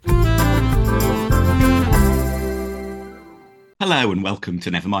Hello and welcome to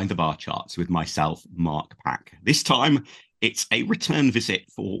Nevermind the Bar Charts with myself, Mark Pack. This time, it's a return visit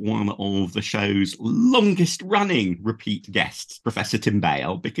for one of the show's longest running repeat guests, Professor Tim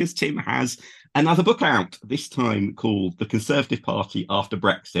Bale, because Tim has another book out, this time called The Conservative Party After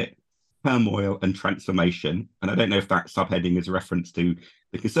Brexit, Turmoil and Transformation. And I don't know if that subheading is a reference to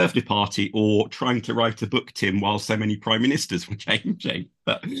the Conservative Party or trying to write a book, Tim, while so many prime ministers were changing.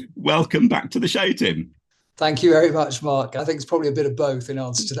 But welcome back to the show, Tim. Thank you very much, Mark. I think it's probably a bit of both in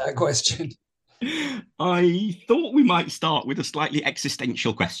answer to that question. I thought we might start with a slightly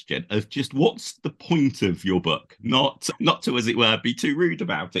existential question of just what's the point of your book? Not to, as it were, be too rude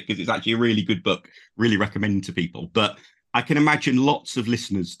about it, because it's actually a really good book, really recommend to people. But I can imagine lots of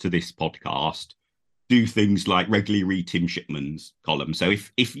listeners to this podcast do things like regularly read Tim Shipman's column. So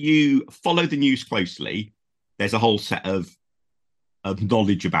if you follow the news closely, there's a whole set of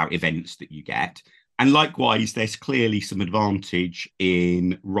knowledge about events that you get. And likewise, there's clearly some advantage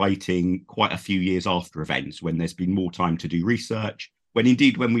in writing quite a few years after events when there's been more time to do research, when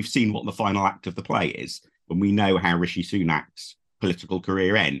we've seen what the final act of the play is, when we know how Rishi Sunak's political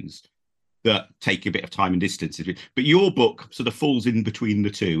career ends, that take a bit of time and distance. But your book sort of falls in between the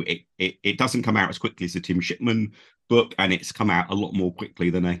two. It doesn't come out as quickly as the Tim Shipman book, and it's come out a lot more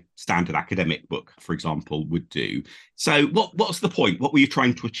quickly than a standard academic book, for example, would do. So what's the point? What were you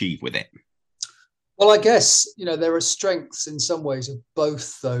trying to achieve with it? Well, I guess, there are strengths in some ways of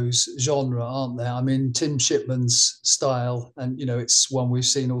both those genre, aren't there? I mean, Tim Shipman's style, and, it's one we've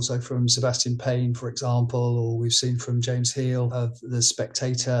seen also from Sebastian Payne, for example, or we've seen from James Heal of The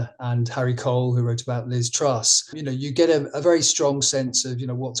Spectator and Harry Cole, who wrote about Liz Truss. You get a very strong sense of,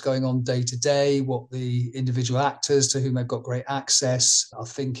 what's going on day to day, what the individual actors to whom they've got great access are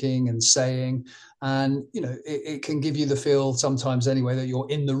thinking and saying. And, it can give you the feel sometimes anyway that you're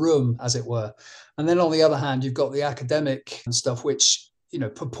in the room, as it were. And then on the other hand, you've got the academic stuff, which,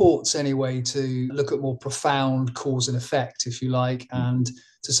 purports anyway to look at more profound cause and effect, if you like, and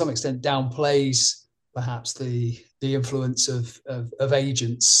to some extent downplays perhaps the influence of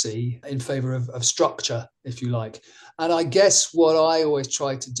agency in favor of structure, if you like. And I guess what I always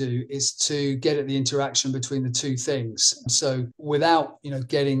try to do is to get at the interaction between the two things. So without,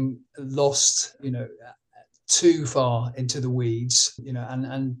 getting lost, too far into the weeds,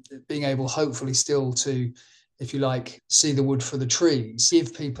 and being able hopefully still to, if you like, see the wood for the trees,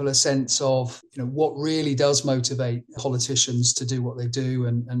 give people a sense of, what really does motivate politicians to do what they do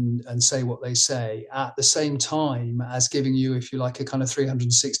and say what they say, at the same time as giving you, if you like, a kind of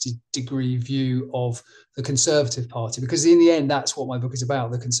 360-degree view of the Conservative Party, because in the end, that's what my book is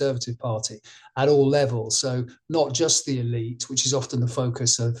about, the Conservative Party at all levels. So not just the elite, which is often the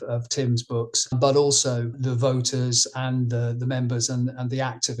focus of Tim's books, but also the voters and the members and the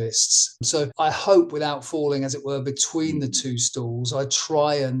activists. So I hope, without falling, as it were, between the two stools, I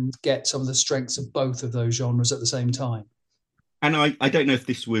try and get some of the strengths of both of those genres at the same time. And I don't know if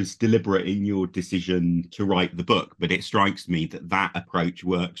this was deliberate in your decision to write the book, but it strikes me that that approach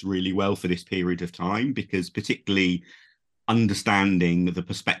works really well for this period of time, because particularly understanding the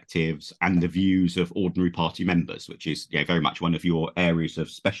perspectives and the views of ordinary party members, which is very much one of your areas of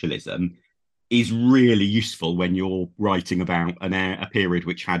specialism, is really useful when you're writing about a period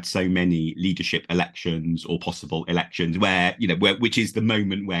which had so many leadership elections or possible elections, which is the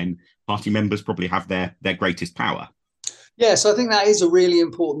moment when party members probably have their greatest power. Yes, I think that is a really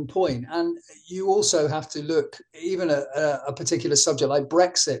important point. And you also have to look even at a particular subject like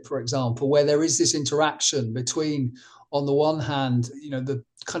Brexit, for example, where there is this interaction between, on the one hand, the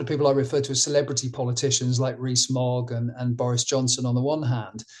kind of people I refer to as celebrity politicians like Rees-Mogg and Boris Johnson on the one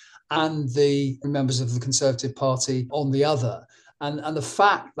hand, and the members of the Conservative Party on the other. And the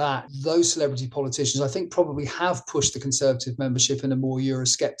fact that those celebrity politicians, I think, probably have pushed the Conservative membership in a more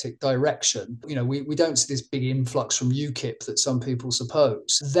Eurosceptic direction. We don't see this big influx from UKIP that some people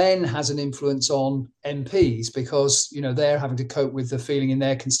suppose, then has an influence on MPs because, they're having to cope with the feeling in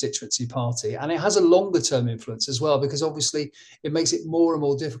their constituency party. And it has a longer term influence as well, because obviously it makes it more and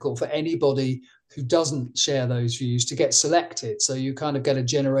more difficult for anybody who doesn't share those views to get selected. So you kind of get a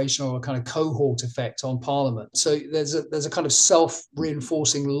generational or a kind of cohort effect on Parliament. So there's a kind of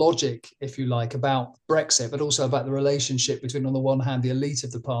self-reinforcing logic, if you like, about Brexit, but also about the relationship between, on the one hand, the elite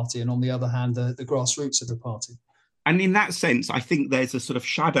of the party, and on the other hand, the grassroots of the party. And in that sense, I think there's a sort of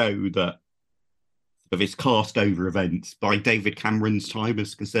shadow that is cast over events by David Cameron's time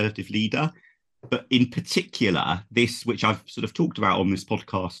as Conservative leader. But in particular, this, which I've sort of talked about on this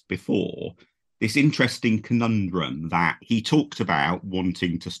podcast before, this interesting conundrum that he talked about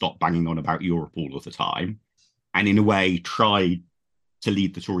wanting to stop banging on about Europe all of the time, and in a way tried to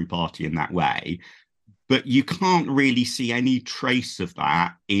lead the Tory party in that way, But you can't really see any trace of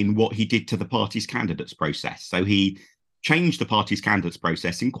that in what he did to the party's candidates process. So he changed the party's candidates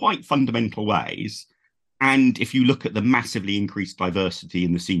process in quite fundamental ways. And if you look at the massively increased diversity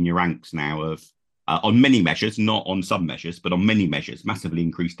in the senior ranks now of, on many measures, not on some measures, but on many measures, massively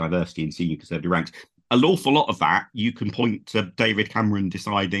increased diversity in senior Conservative ranks, an awful lot of that you can point to David Cameron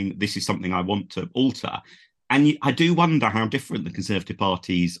deciding this is something I want to alter. And I do wonder how different the Conservative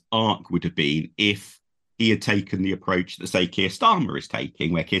Party's arc would have been if he had taken the approach that, say, Keir Starmer is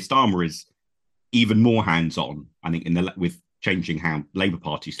taking, where Keir Starmer is even more hands-on, I think, with changing how Labour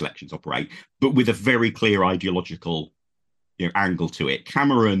Party selections operate, but with a very clear ideological angle to it.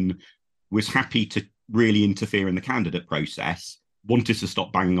 Cameron was happy to really interfere in the candidate process, wanted to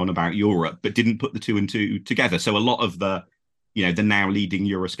stop banging on about Europe, but didn't put the two and two together. So a lot of the now leading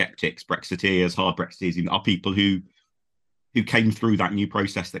Eurosceptics, Brexiteers, hard Brexiteers, are people who came through that new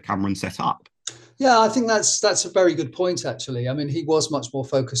process that Cameron set up. Yeah, I think that's a very good point, actually. I mean, he was much more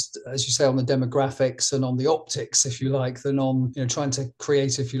focused, as you say, on the demographics and on the optics, if you like, than on trying to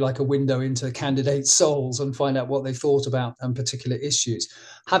create, if you like, a window into candidates' souls and find out what they thought about particular issues.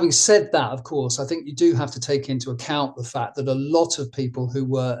 Having said that, of course, I think you do have to take into account the fact that a lot of people who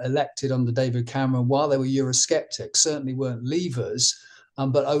were elected under David Cameron, while they were Eurosceptics, certainly weren't Leavers.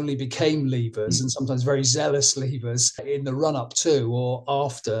 But only became Leavers, and sometimes very zealous Leavers, in the run-up to or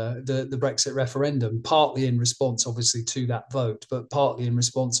after the Brexit referendum, partly in response, obviously, to that vote, but partly in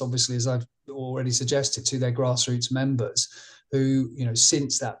response, obviously, as I've already suggested, to their grassroots members who,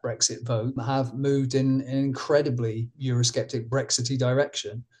 since that Brexit vote, have moved in an incredibly Eurosceptic, Brexity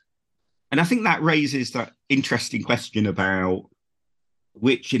direction. And I think that raises that interesting question about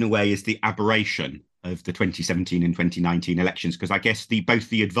which, in a way, is the aberration of the 2017 and 2019 elections, because I guess both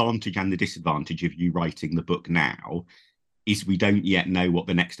the advantage and the disadvantage of you writing the book now is we don't yet know what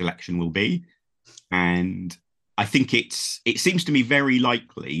the next election will be. And I think it seems to me very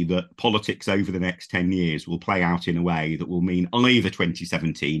likely that politics over the next 10 years will play out in a way that will mean either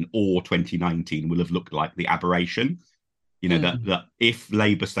 2017 or 2019 will have looked like the aberration. That if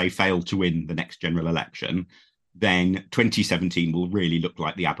Labour, say, failed to win the next general election, then 2017 will really look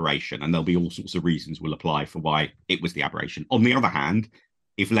like the aberration, and there'll be all sorts of reasons will apply for why it was the aberration. On the other hand,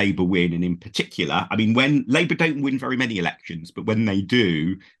 if Labour win, and in particular, I mean, when Labour don't win very many elections, but when they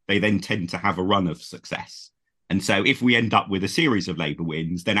do, they then tend to have a run of success. And so if we end up with a series of Labour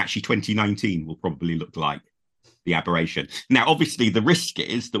wins, then actually 2019 will probably look like the aberration. Now, obviously, the risk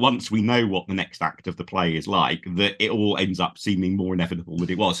is that once we know what the next act of the play is like, that it all ends up seeming more inevitable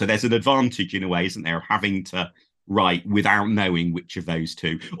than it was. So there's an advantage in a way, isn't there, of having to write without knowing which of those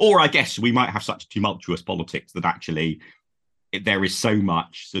two. Or I guess we might have such tumultuous politics that actually there is so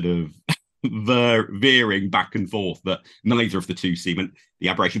much sort of veering back and forth that neither of the two seem the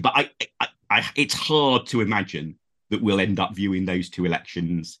aberration. But it's hard to imagine that we'll end up viewing those two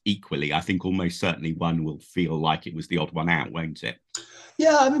elections equally. I think almost certainly one will feel like it was the odd one out, won't it?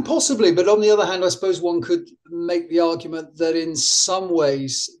 Yeah, I mean, possibly. But on the other hand, I suppose one could make the argument that in some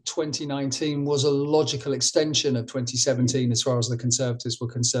ways, 2019 was a logical extension of 2017 as far as the Conservatives were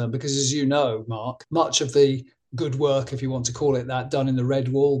concerned. Because as you know, Mark, much of the good work, if you want to call it that, done in the Red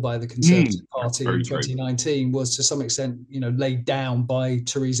Wall by the Conservative Party in 2019 was to some extent, laid down by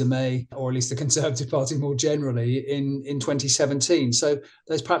Theresa May, or at least the Conservative Party more generally, in 2017. So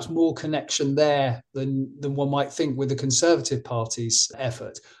there's perhaps more connection there than one might think with the Conservative Party's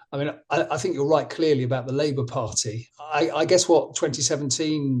effort. I mean, I think you're right clearly about the Labour Party. I guess what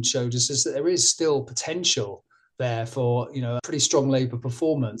 2017 showed us is that there is still potential there for, a pretty strong Labour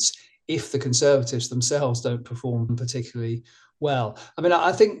performance if the Conservatives themselves don't perform particularly well. I mean,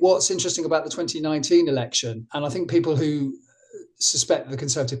 I think what's interesting about the 2019 election, and I think people who suspect the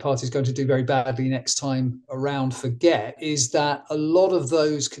Conservative Party is going to do very badly next time around forget, is that a lot of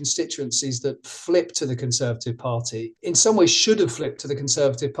those constituencies that flipped to the Conservative Party in some ways should have flipped to the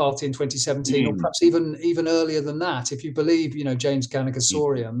Conservative Party in 2017, or perhaps even earlier than that. If you believe, James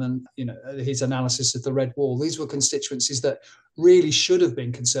Ganagasoriam and, his analysis of the Red Wall, these were constituencies that really should have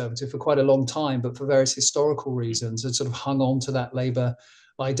been Conservative for quite a long time, but for various historical reasons had sort of hung on to that Labour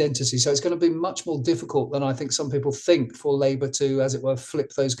identity. So it's going to be much more difficult than I think some people think for Labour to, as it were,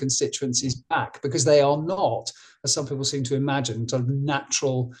 flip those constituencies back, because they are not, as some people seem to imagine, sort of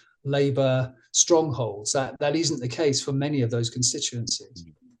natural Labour strongholds. That isn't the case for many of those constituencies.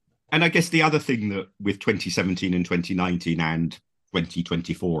 And I guess the other thing that with 2017 and 2019 and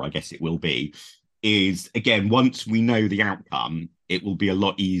 2024, I guess it will be, is, again, once we know the outcome, it will be a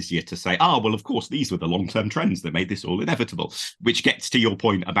lot easier to say, well, of course, these were the long-term trends that made this all inevitable, which gets to your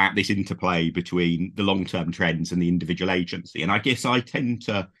point about this interplay between the long-term trends and the individual agency. And I guess I tend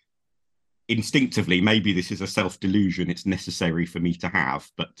to instinctively, maybe this is a self-delusion it's necessary for me to have,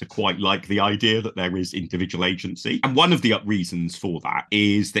 but to quite like the idea that there is individual agency. And one of the reasons for that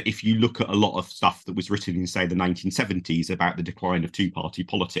is that if you look at a lot of stuff that was written in, say, the 1970s about the decline of two-party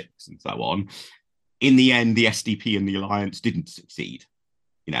politics and so on, in the end, the SDP and the alliance didn't succeed.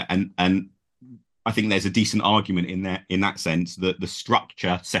 And I think there's a decent argument in that sense that the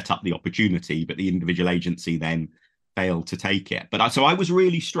structure set up the opportunity, but the individual agency then failed to take it. But so I was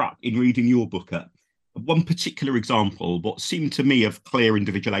really struck in reading your book at one particular example, what seemed to me of clear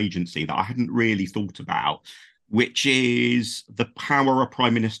individual agency that I hadn't really thought about, which is the power a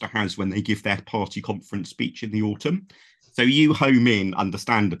prime minister has when they give their party conference speech in the autumn. So you home in,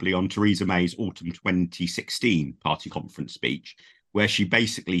 understandably, on Theresa May's autumn 2016 party conference speech, where she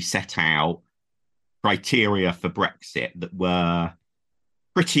basically set out criteria for Brexit that were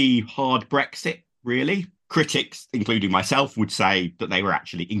pretty hard Brexit, really. Critics, including myself, would say that they were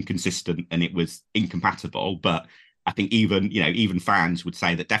actually inconsistent and it was incompatible. But I think even fans would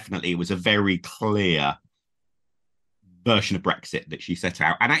say that definitely it was a very clear version of Brexit that she set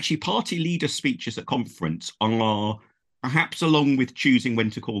out. And actually, party leader speeches at conference are, perhaps along with choosing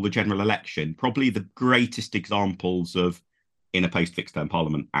when to call the general election, probably the greatest examples of, in a post-Fixed Term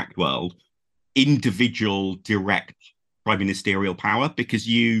Parliament Act world, individual direct prime ministerial power, because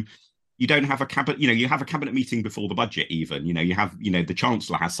you don't have a cabinet, you have a cabinet meeting before the budget even, you have, the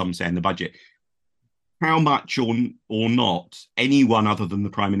Chancellor has some say in the budget. How much or not anyone other than the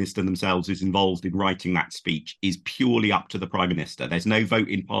Prime Minister themselves is involved in writing that speech is purely up to the Prime Minister. There's no vote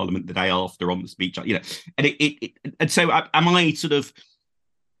in Parliament the day after on the speech, and so am I sort of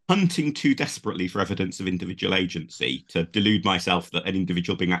hunting too desperately for evidence of individual agency to delude myself that an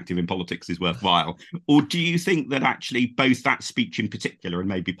individual being active in politics is worthwhile? Or do you think that actually both that speech in particular and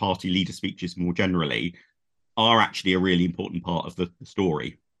maybe party leader speeches more generally are actually a really important part of the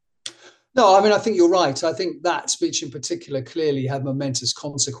story? No, I mean, I think you're right. I think that speech in particular clearly had momentous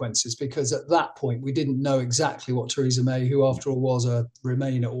consequences, because at that point we didn't know exactly what Theresa May, who after all was a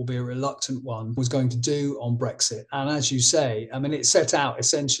Remainer, albeit a reluctant one, was going to do on Brexit. And as you say, I mean, it set out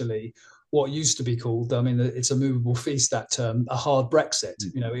essentially what used to be called, I mean, it's a movable feast, that term, a hard Brexit.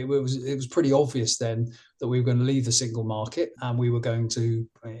 It was pretty obvious then that we were going to leave the single market, and we were going to,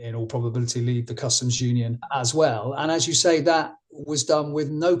 in all probability, leave the customs union as well. And as you say, that was done with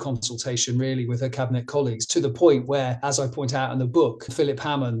no consultation really with her cabinet colleagues, to the point where, as I point out in the book, Philip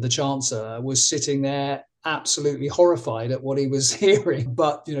Hammond, the Chancellor, was sitting there absolutely horrified at what he was hearing,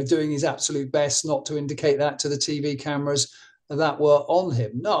 but doing his absolute best not to indicate that to the TV cameras that were on him.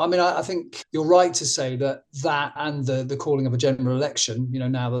 No, I mean, I think you're right to say that and the calling of a general election,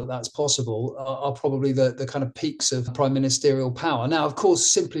 now that that's possible, are probably the kind of peaks of prime ministerial power. Now, of course,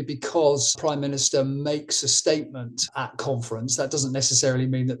 simply because prime minister makes a statement at conference, that doesn't necessarily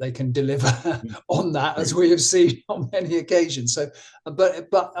mean that they can deliver on that, as we have seen on many occasions. So,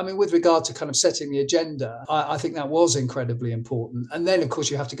 but I mean, with regard to kind of setting the agenda, I think that was incredibly important. And then, of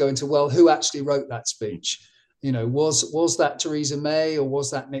course, you have to go into, well, who actually wrote that speech? Was that Theresa May, or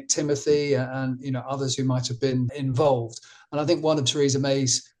was that Nick Timothy and others who might have been involved? And I think one of Theresa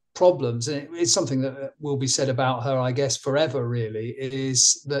May's problems, and it's something that will be said about her, I guess, forever really,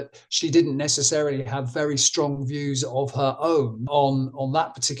 is that she didn't necessarily have very strong views of her own on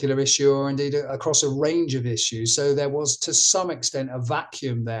that particular issue, or indeed across a range of issues. So there was, to some extent, a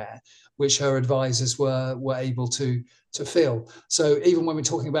vacuum there, which her advisors were able to fill. So even when we're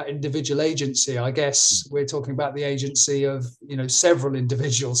talking about individual agency, I guess we're talking about the agency of several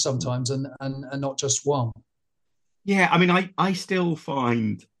individuals sometimes, and not just one. Yeah, I mean, I still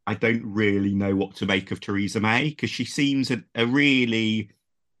find I don't really know what to make of Theresa May, because she seems a really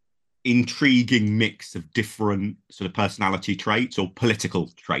intriguing mix of different sort of personality traits, or political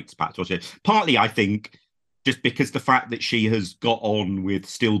traits, perhaps. Partly, I think, just because the fact that she has got on with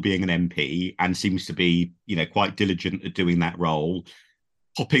still being an MP and seems to be, quite diligent at doing that role,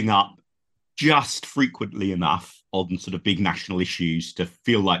 popping up just frequently enough on sort of big national issues to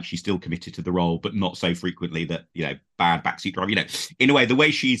feel like she's still committed to the role, but not so frequently that, bad backseat driver, in a way, the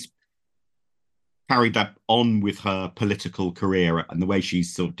way she's carried that on with her political career and the way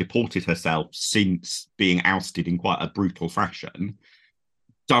she's sort of deported herself since being ousted in quite a brutal fashion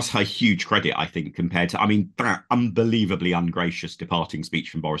does her huge credit, I think, compared to, that unbelievably ungracious departing speech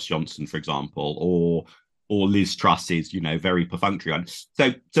from Boris Johnson, for example, or Liz Truss's, very perfunctory one.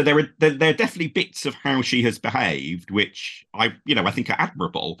 So there are definitely bits of how she has behaved, which I think are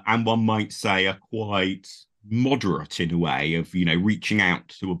admirable, and one might say are quite moderate in a way of, reaching out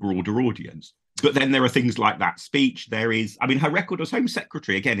to a broader audience. But then there are things like that speech. There is, her record as Home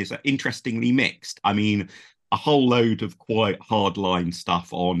Secretary, again, is interestingly mixed. a whole load of quite hardline stuff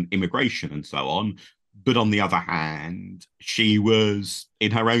on immigration and so on. But on the other hand, she was,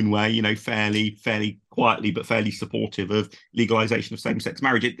 in her own way, fairly quietly but fairly supportive of legalization of same-sex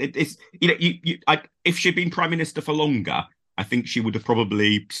marriage. It's if she'd been prime minister for longer, I think she would have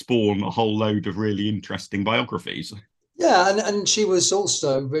probably spawned a whole load of really interesting biographies. Yeah, and she was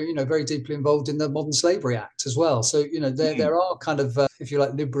also, very deeply involved in the Modern Slavery Act as well. So, there are kind of, if you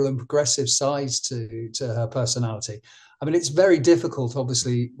like, liberal and progressive sides to her personality. I mean, it's very difficult,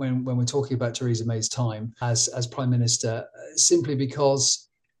 obviously, when we're talking about Theresa May's time as prime minister, simply because,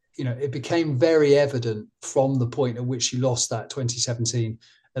 it became very evident from the point at which she lost that 2017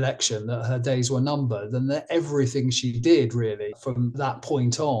 election that her days were numbered, and that everything she did really from that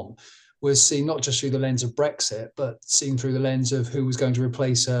point on was seen not just through the lens of Brexit, but seen through the lens of who was going to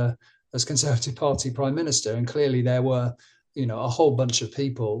replace her as Conservative Party Prime Minister. And clearly there were, a whole bunch of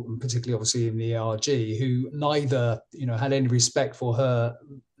people, and particularly obviously in the ERG, who neither, had any respect for her,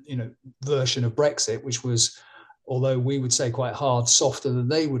 version of Brexit, which was, although we would say quite hard, softer than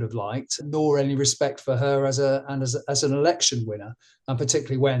they would have liked, nor any respect for her as an election winner, and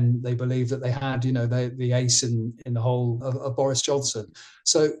particularly when they believed that they had, the ace in the hole of Boris Johnson.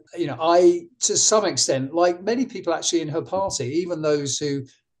 So, I, to some extent, like many people actually in her party, even those who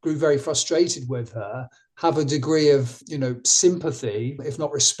grew very frustrated with her, have a degree of, sympathy, if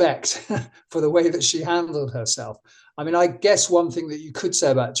not respect, for the way that she handled herself. I mean, I guess one thing that you could say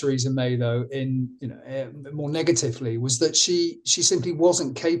about Theresa May, though, more negatively, was that she simply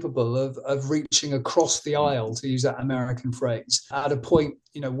wasn't capable of reaching across the aisle, to use that American phrase, at a point,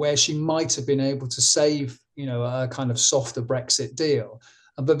 where she might have been able to save, a kind of softer Brexit deal.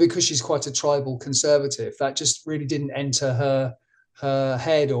 But because she's quite a tribal conservative, that just really didn't enter her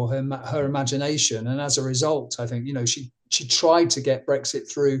head or her imagination, and as a result, I think she tried to get Brexit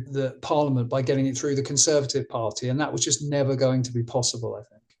through the Parliament by getting it through the Conservative Party, and that was just never going to be possible, I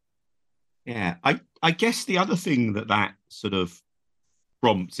think. Yeah, I guess the other thing that sort of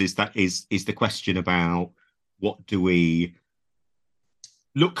prompts is the question about what do we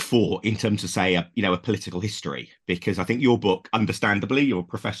look for in terms of, say, a political history, because I think your book, understandably, you're a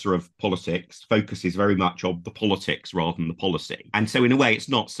professor of politics, focuses very much on the politics rather than the policy. And so in a way, it's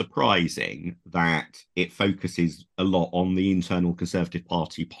not surprising that it focuses a lot on the internal Conservative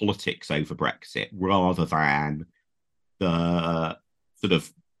Party politics over Brexit rather than the sort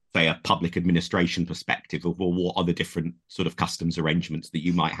of, say, a public administration perspective of, well, what are the different sort of customs arrangements that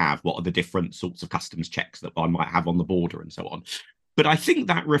you might have? What are the different sorts of customs checks that one might have on the border and so on? But I think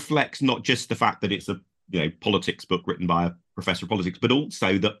that reflects not just the fact that it's a politics book written by a professor of politics, but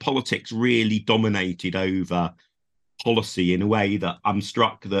also that politics really dominated over policy in a way that I'm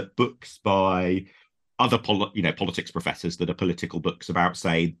struck that books by other politics professors that are political books about,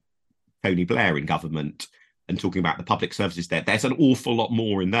 say, Tony Blair in government and talking about the public services there's an awful lot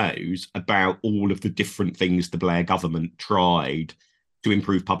more in those about all of the different things the Blair government tried to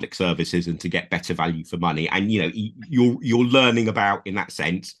improve public services and to get better value for money. And, you're learning about, in that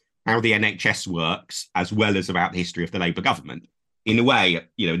sense, how the NHS works, as well as about the history of the Labour government. In a way,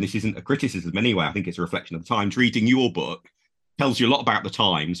 and this isn't a criticism anyway, I think it's a reflection of the Times. Reading your book tells you a lot about the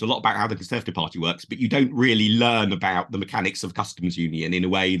Times, a lot about how the Conservative Party works, but you don't really learn about the mechanics of customs union in a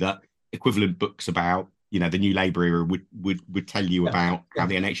way that equivalent books about the New Labour era would tell you about how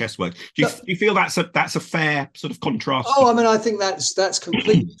the NHS works. Do you feel that's a fair sort of contrast? Oh, I mean, I think that's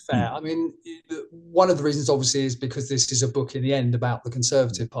completely fair. I mean, one of the reasons obviously is because this is a book in the end about the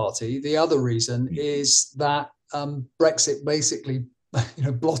Conservative Party. The other reason is that Brexit basically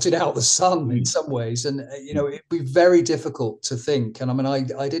blotted out the sun in some ways, and it'd be very difficult to think, and I mean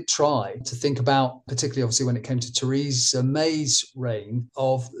I did try to think about, particularly obviously when it came to Theresa May's reign,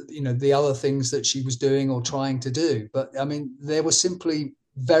 of the other things that she was doing or trying to do, but I mean there was simply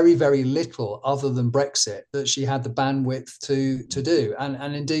very, very little other than Brexit that she had the bandwidth to do,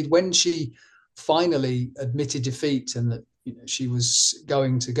 and indeed when she finally admitted defeat and that she was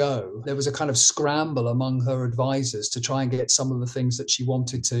going to go, there was a kind of scramble among her advisors to try and get some of the things that she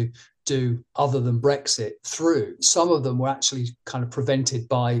wanted to do other than Brexit through. Some of them were actually kind of prevented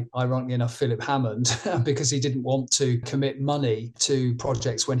by, ironically enough, Philip Hammond, because he didn't want to commit money to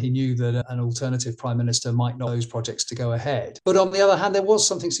projects when he knew that an alternative prime minister might not those projects to go ahead. But on the other hand, there was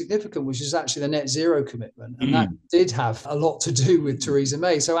something significant, which is actually the net zero commitment. And that did have a lot to do with Theresa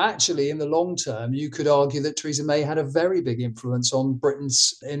May. So actually, in the long term, you could argue that Theresa May had a very big influence on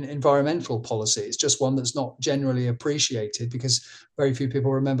Britain's environmental policy. It's just one that's not generally appreciated because very few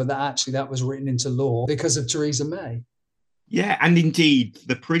people remember that actually that was written into law because of Theresa May. Yeah, and indeed,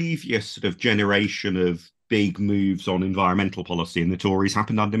 the previous sort of generation of big moves on environmental policy in the Tories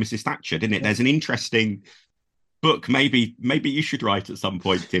happened under Mrs. Thatcher, didn't it? There's an interesting book maybe you should write at some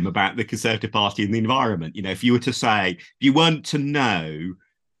point, Tim, about the Conservative Party and the environment. You know, if you were to say, if you weren't to know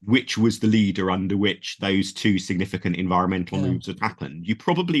which was the leader under which those two significant environmental moves had happened, you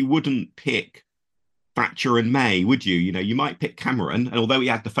probably wouldn't pick Thatcher and May, would you? You know, you might pick Cameron, and although he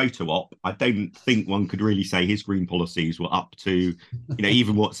had the photo op, I don't think one could really say his green policies were up to, you know,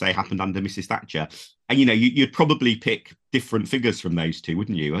 even what say happened under Mrs. Thatcher. And you know, you'd probably pick different figures from those two,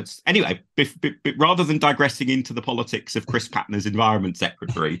 wouldn't you? Anyway, rather than digressing into the politics of Chris Patner's Environment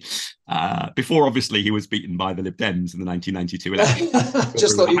Secretary, before obviously he was beaten by the Lib Dems in the 1992 election.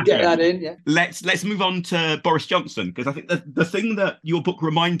 Just thought you'd get that in, yeah. Let's move on to Boris Johnson, because I think the thing that your book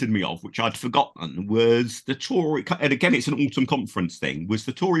reminded me of, which I'd forgotten, was the Tory, and again, it's an autumn conference thing, was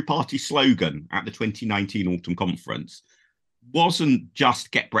the Tory party slogan at the 2019 autumn conference wasn't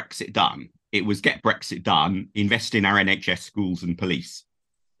just get Brexit done. It was get Brexit done, invest in our NHS, schools and police.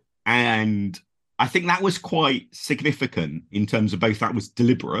 And I think that was quite significant in terms of both that was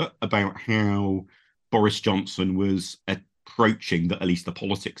deliberate about how Boris Johnson was approaching at least the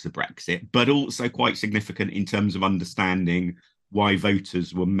politics of Brexit, but also quite significant in terms of understanding why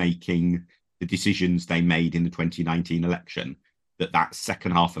voters were making the decisions they made in the 2019 election. That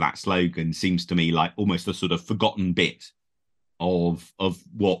second half of that slogan seems to me like almost a sort of forgotten bit of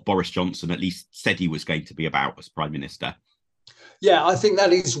what Boris Johnson at least said he was going to be about as Prime Minister. Yeah, I think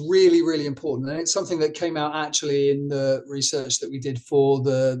that is really, really important. And it's something that came out actually in the research that we did for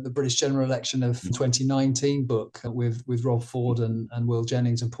the British general election of 2019 book with Rob Ford and Will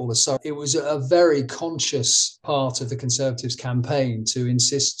Jennings and Paula Surrey. It was a very conscious part of the Conservatives campaign to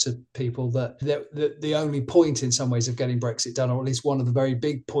insist to people that the only point in some ways of getting Brexit done, or at least one of the very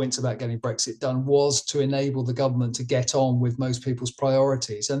big points about getting Brexit done, was to enable the government to get on with most people's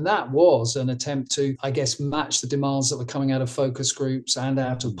priorities. And that was an attempt to, I guess, match the demands that were coming out of focus groups and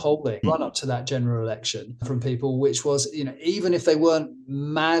out of polling run up to that general election from people, which was, you know, even if they weren't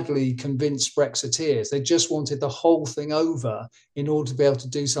madly convinced Brexiteers, they just wanted the whole thing over in order to be able to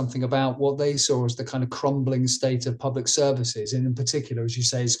do something about what they saw as the kind of crumbling state of public services, and in particular, as you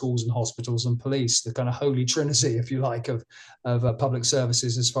say, schools and hospitals and police, the kind of holy trinity, if you like, of public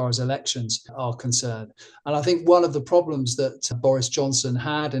services as far as elections are concerned. And I think one of the problems that Boris Johnson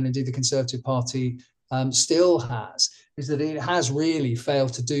had, and indeed the Conservative Party still has, is that it has really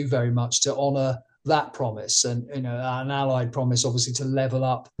failed to do very much to honour that promise, and, you know, an allied promise, obviously, to level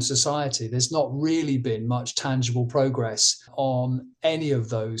up society. There's not really been much tangible progress on any of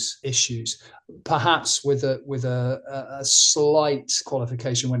those issues, perhaps with a slight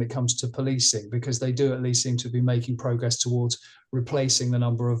qualification when it comes to policing, because they do at least seem to be making progress towards replacing the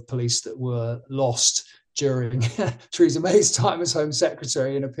number of police that were lost during Theresa May's time as Home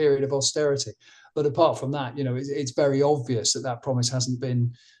Secretary in a period of austerity. But apart from that, you know, it's very obvious that promise hasn't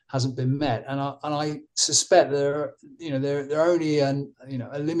been met, and I suspect there are only a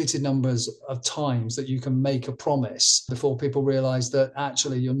limited numbers of times that you can make a promise before people realise that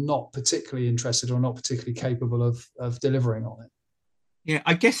actually you're not particularly interested or not particularly capable of delivering on it. Yeah,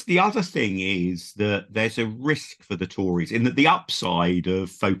 I guess the other thing is that there's a risk for the Tories in that the upside of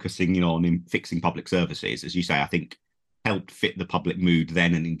focusing on fixing public services, as you say, I think helped fit the public mood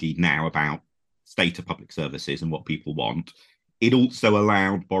then and indeed now about state of public services and what people want. It also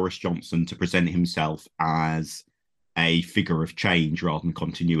allowed Boris Johnson to present himself as a figure of change rather than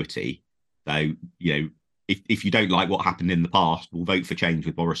continuity. So, you know, if you don't like what happened in the past, we'll vote for change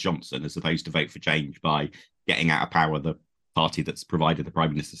with Boris Johnson, as opposed to vote for change by getting out of power the party that's provided the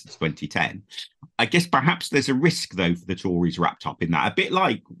Prime Minister since 2010. I guess perhaps there's a risk, though, for the Tories wrapped up in that, a bit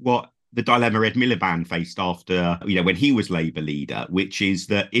like what the dilemma Ed Miliband faced after, you know, when he was Labour leader, which is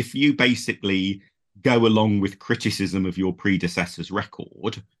that if you basically go along with criticism of your predecessor's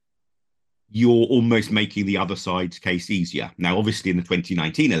record, you're almost making the other side's case easier. Now, obviously, in the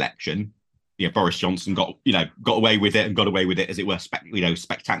 2019 election, Boris Johnson got away with it as it were,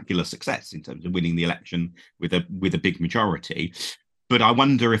 spectacular success in terms of winning the election with a big majority. But I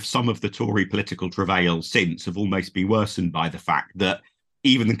wonder if some of the Tory political travails since have almost been worsened by the fact that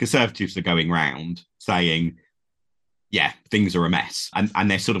even the Conservatives are going round saying, yeah, things are a mess.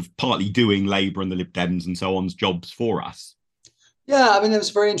 And they're sort of partly doing Labour and the Lib Dems and so on's jobs for us. Yeah, I mean, there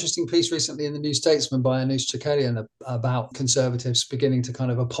was a very interesting piece recently in the New Statesman by Anoush Chakelian about Conservatives beginning to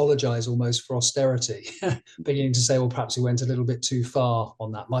kind of apologise almost for austerity, beginning to say, well, perhaps we went a little bit too far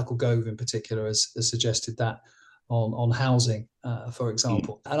on that. Michael Gove in particular has suggested that on housing, for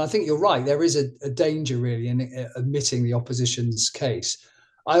example. And I think you're right. There is a danger really in admitting the opposition's case.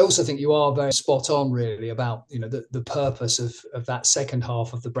 I also think you are very spot on, really, about the purpose of that second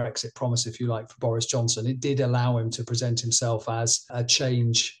half of the Brexit promise, if you like, for Boris Johnson. It did allow him to present himself as a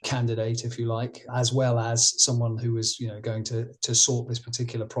change candidate, if you like, as well as someone who was going to sort this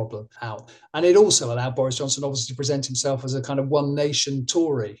particular problem out. And it also allowed Boris Johnson, obviously, to present himself as a kind of one nation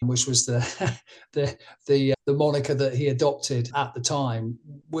Tory, which was the moniker that he adopted at the time,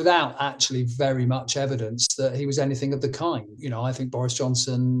 without actually very much evidence that he was anything of the kind. I think Boris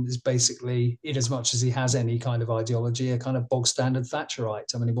Johnson is basically, in as much as he has any kind of ideology, a kind of bog standard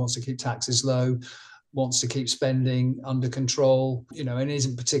Thatcherite. I mean, he wants to keep taxes low, wants to keep spending under control, and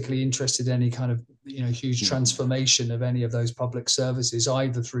isn't particularly interested in any kind of huge transformation of any of those public services,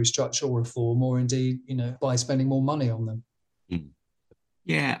 either through structural reform or indeed by spending more money on them.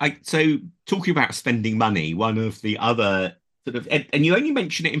 Yeah, so talking about spending money, one of the other sort of, and you only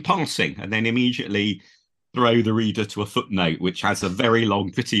mention it in passing and then immediately throw the reader to a footnote, which has a very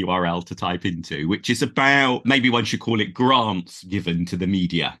long Twitter URL to type into, which is about, maybe one should call it, grants given to the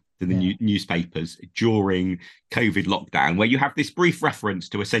media, to the newspapers during COVID lockdown, where you have this brief reference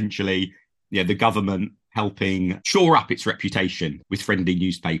to essentially the government helping shore up its reputation with friendly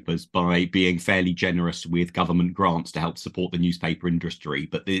newspapers by being fairly generous with government grants to help support the newspaper industry.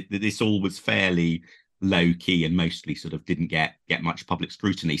 But this all was fairly low key and mostly sort of didn't get much public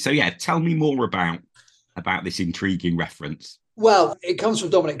scrutiny. So yeah, tell me more about this intriguing reference. Well, it comes from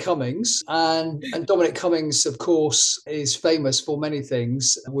Dominic Cummings, and Dominic Cummings, of course, is famous for many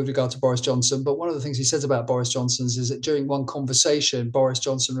things with regard to Boris Johnson. But one of the things he says about Boris Johnson is that during one conversation, Boris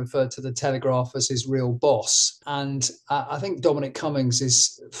Johnson referred to the Telegraph as his real boss. And I think Dominic Cummings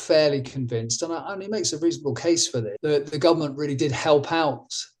is fairly convinced, and he makes a reasonable case for this, that the government really did help out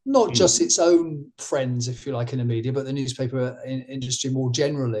not just its own friends, if you like, in the media, but the newspaper industry more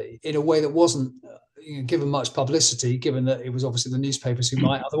generally, in a way that wasn't given much publicity, given that it was obviously the newspapers who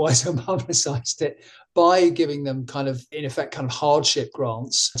might otherwise have publicized it, by giving them kind of, in effect, kind of hardship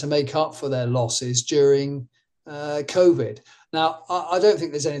grants to make up for their losses during COVID. Now, I don't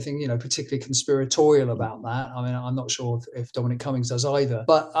think there's anything, particularly conspiratorial about that. I mean, I'm not sure if Dominic Cummings does either.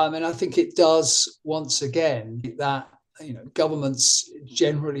 But I mean, I think it does, once again, that, governments,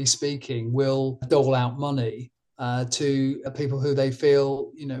 generally speaking, will dole out money to people who they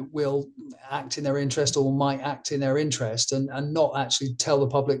feel, will act in their interest or might act in their interest, and not actually tell the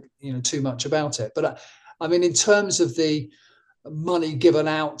public, too much about it. But I mean, in terms of the money given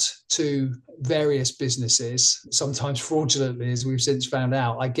out to various businesses, sometimes fraudulently, as we've since found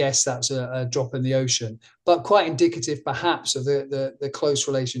out, I guess that's a drop in the ocean, but quite indicative perhaps of the close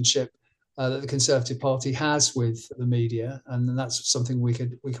relationship that the Conservative Party has with the media, and that's something we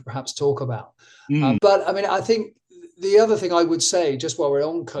could perhaps talk about. But I mean, I think the other thing I would say, just while we're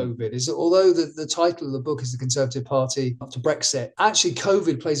on COVID, is that although the title of the book is The Conservative Party Up to Brexit, actually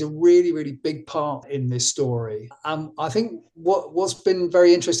COVID plays a really, really big part in this story. I think what's been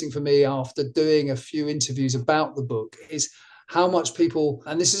very interesting for me after doing a few interviews about the book is how much people,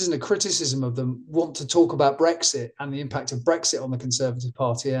 and this isn't a criticism of them, want to talk about Brexit and the impact of Brexit on the Conservative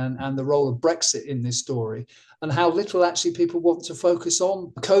Party and the role of Brexit in this story, and how little actually people want to focus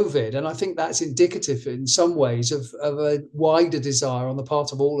on COVID. And I think that's indicative in some ways of a wider desire on the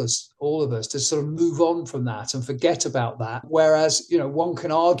part of all of us to sort of move on from that and forget about that. Whereas, one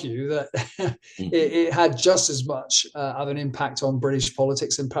can argue that it had just as much of an impact on British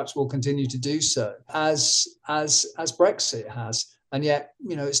politics, and perhaps will continue to do so, as Brexit has. And yet,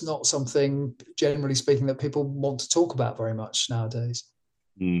 it's not something, generally speaking, that people want to talk about very much nowadays.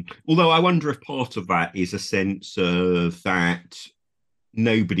 Although I wonder if part of that is a sense of that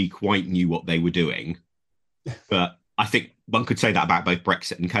nobody quite knew what they were doing. But I think one could say that about both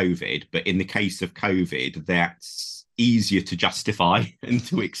Brexit and COVID. But in the case of COVID, that's easier to justify and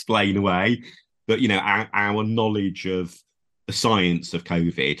to explain away. But, our knowledge of the science of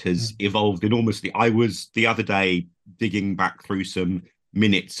COVID has evolved enormously. I was the other day digging back through some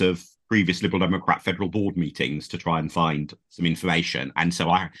minutes of previous Liberal Democrat federal board meetings to try and find some information. And so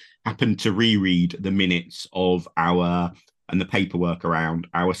I happened to reread the minutes of and the paperwork around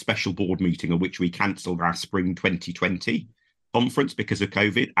our special board meeting, at which we cancelled our spring 2020 conference because of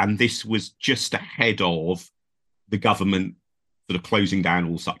COVID. And this was just ahead of the government sort of closing down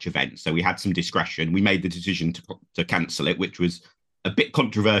all such events. So we had some discretion. We made the decision to cancel it, which was a bit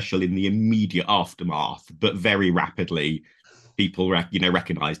controversial in the immediate aftermath, but very rapidly people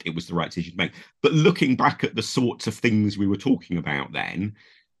recognised it was the right decision to make. But looking back at the sorts of things we were talking about then,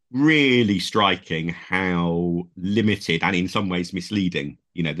 really striking how limited and in some ways misleading,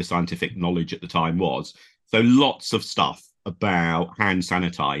 the scientific knowledge at the time was. So lots of stuff about hand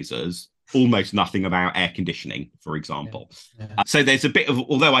sanitizers almost nothing about air conditioning, for example. Yeah. So there's a bit of,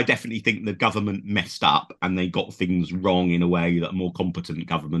 although I definitely think the government messed up and they got things wrong in a way that a more competent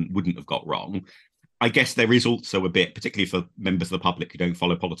government wouldn't have got wrong. I guess there is also a bit, particularly for members of the public who don't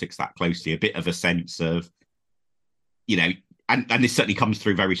follow politics that closely, a bit of a sense of, you know, and this certainly comes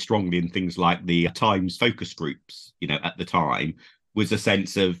through very strongly in things like the Times focus groups, you know, at the time, was a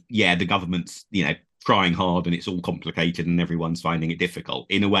sense of, yeah, the government's, you know, trying hard and it's all complicated and everyone's finding it difficult,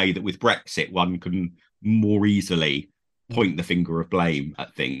 in a way that with Brexit, one can more easily point the finger of blame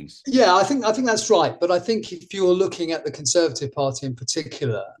at things. Yeah, I think that's right. But I think if you're looking at the Conservative Party in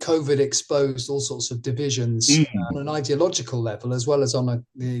particular, COVID exposed all sorts of divisions on an ideological level, as well as on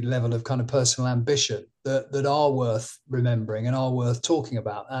the level of kind of personal ambition that are worth remembering and are worth talking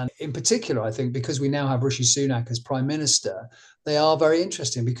about. And in particular, I think because we now have Rishi Sunak as Prime Minister, they are very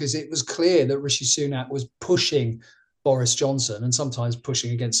interesting, because it was clear that Rishi Sunak was pushing Boris Johnson, and sometimes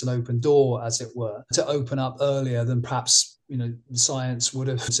pushing against an open door, as it were, to open up earlier than perhaps, you know, science would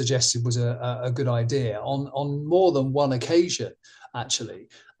have suggested was a good idea on more than one occasion, actually.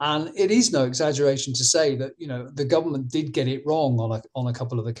 And it is no exaggeration to say that, you know, the government did get it wrong on a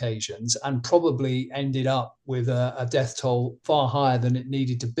couple of occasions, and probably ended up with a death toll far higher than it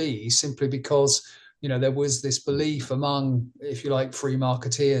needed to be, simply because, you know, there was this belief among, if you like, free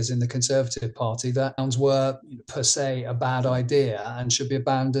marketeers in the Conservative Party that lockdowns were per se a bad idea and should be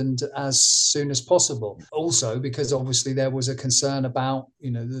abandoned as soon as possible. Also, because obviously there was a concern about,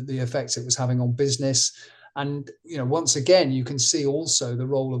 you know, the effects it was having on business. And, you know, once again, you can see also the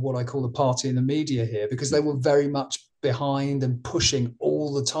role of what I call the party in the media here, because they were very much behind and pushing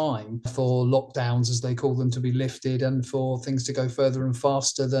all the time for lockdowns, as they call them, to be lifted, and for things to go further and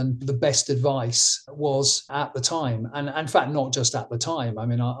faster than the best advice was at the time. And in fact, not just at the time. I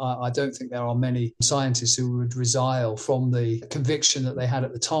mean, I don't think there are many scientists who would resile from the conviction that they had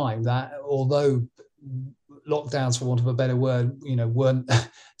at the time that although lockdowns, for want of a better word, you know, weren't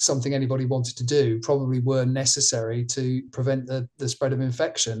something anybody wanted to do, probably were necessary to prevent the spread of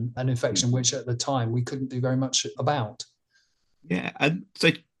infection, an infection which at the time we couldn't do very much about. Yeah, and so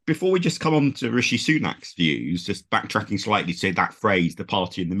before we just come on to Rishi Sunak's views, just backtracking slightly to that phrase, the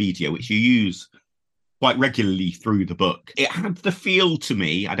party in the media, which you use quite regularly through the book, it had the feel to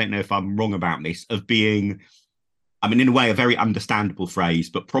me, I don't know if I'm wrong about this, of being, I mean, in a way, a very understandable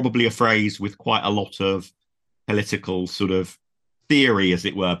phrase, but probably a phrase with quite a lot of political sort of theory, as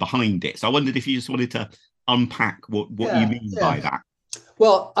it were, behind it. So I wondered if you just wanted to unpack what you mean by that.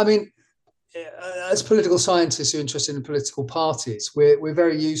 Well, I mean, as political scientists who are interested in political parties, we're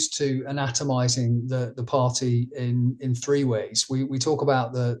very used to anatomizing the party in three ways. We talk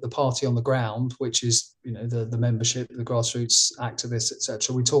about the party on the ground, which is, you know, the membership, the grassroots activists,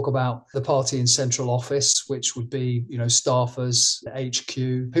 etc. We talk about the party in central office, which would be, you know, staffers,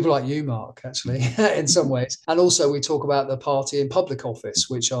 HQ, people like you, Mark, actually, in some ways. And also we talk about the party in public office,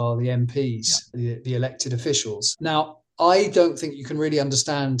 which are the MPs, the elected officials. Now, I don't think you can really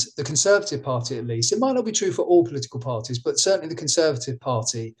understand the Conservative Party, at least. It might not be true for all political parties, but certainly the Conservative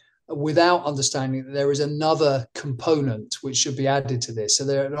Party, without understanding that there is another component which should be added to this. So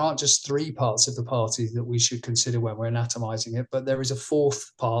there aren't just three parts of the party that we should consider when we're anatomizing it, but there is a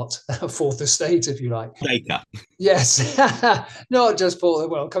fourth part, a fourth estate, if you like. Later. Yes, not just for,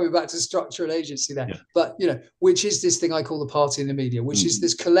 well, coming back to structure and agency there, but, you know, which is this thing I call the party in the media, which is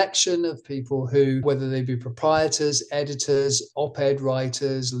this collection of people who, whether they be proprietors, editors, op-ed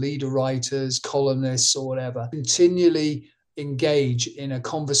writers, leader writers, columnists, or whatever, continually engage in a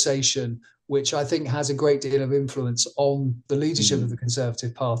conversation which I think has a great deal of influence on the leadership of the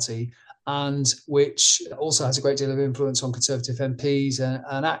Conservative Party, and which also has a great deal of influence on Conservative MPs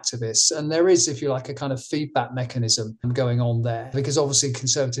and activists. And there is, if you like, a kind of feedback mechanism going on there, because obviously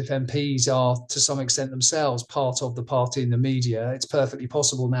Conservative MPs are to some extent themselves part of the party in the media. It's perfectly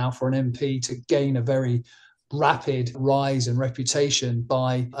possible now for an MP to gain a very rapid rise and reputation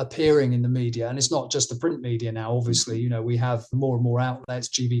by appearing in the media. And it's not just the print media now, obviously. You know, we have more and more outlets.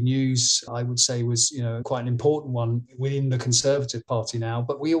 GB News, I would say, was, you know, quite an important one within the Conservative Party now.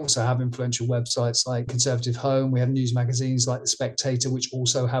 But we also have influential websites like Conservative Home. We have news magazines like The Spectator, which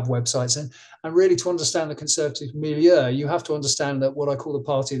also have websites. And really, to understand the Conservative milieu, you have to understand that what I call the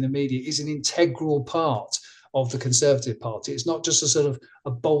party in the media is an integral part of the Conservative Party. It's not just a sort of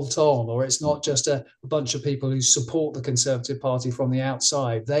a bolt-on, or it's not just a bunch of people who support the Conservative Party from the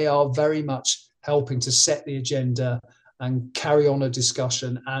outside. They are very much helping to set the agenda and carry on a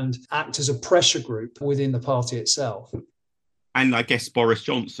discussion and act as a pressure group within the party itself. And I guess Boris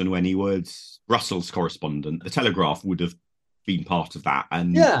Johnson, when he was Brussels correspondent, the Telegraph would have been part of that.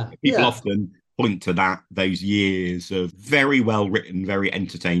 And people often point to those years of very well written, very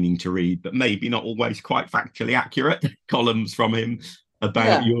entertaining to read, but maybe not always quite factually accurate columns from him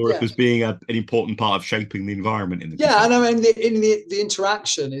about Europe as being an important part of shaping the environment in the and I mean the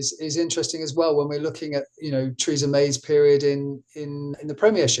interaction is interesting as well when we're looking at Theresa May's period in the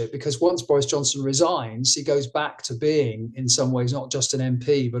Premiership, because once Boris Johnson resigns, he goes back to being in some ways not just an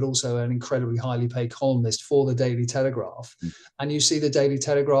MP but also an incredibly highly paid columnist for the Daily Telegraph, and you see the Daily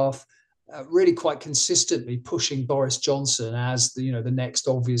Telegraph really quite consistently pushing Boris Johnson as the next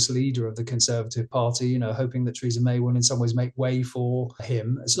obvious leader of the Conservative Party, hoping that Theresa May will in some ways make way for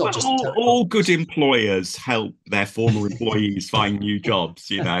him. It's not just all good employers help their former employees find new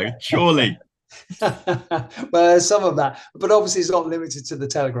jobs, surely. Well, some of that, but obviously it's not limited to the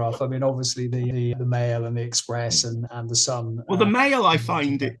Telegraph. I mean, obviously the Mail and the Express and the Sun. Well, the Mail, I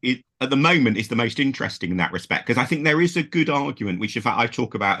find it at the moment is the most interesting in that respect, because I think there is a good argument, which in fact I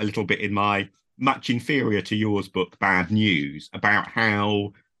talk about a little bit in my much inferior to yours book, Bad News, about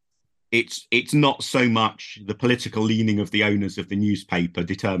how it's not so much the political leaning of the owners of the newspaper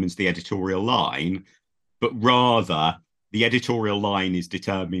determines the editorial line, but rather the editorial line is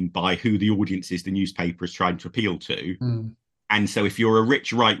determined by who the audience is the newspaper is trying to appeal to. And so if you're a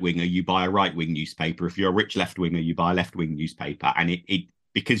rich right-winger, you buy a right-wing newspaper. If you're a rich left-winger, you buy a left-wing newspaper. And it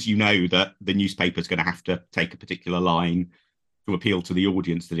because you know that the newspaper is going to have to take a particular line to appeal to the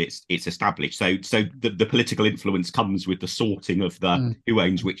audience that it's established. So the political influence comes with the sorting of the who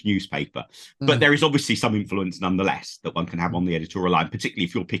owns which newspaper. But there is obviously some influence nonetheless that one can have on the editorial line, particularly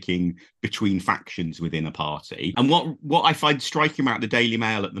if you're picking between factions within a party. And what I find striking about the Daily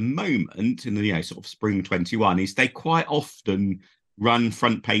Mail at the moment, in the sort of spring 21, is they quite often run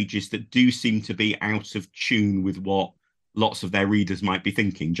front pages that do seem to be out of tune with what lots of their readers might be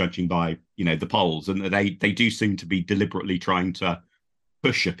thinking, judging by the polls, and they do seem to be deliberately trying to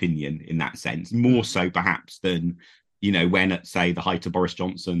push opinion in that sense, more so perhaps than when at, say, the height of Boris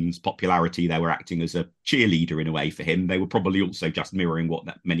Johnson's popularity, they were acting as a cheerleader in a way for him. They were probably also just mirroring what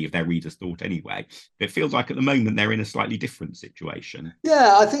many of their readers thought anyway. But it feels like at the moment they're in a slightly different situation.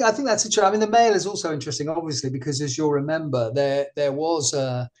 Yeah, I think that's true. I mean, the Mail is also interesting, obviously, because as you'll remember, there was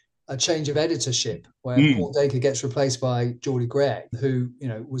a change of editorship where Paul Dacre gets replaced by Geordie Greig, who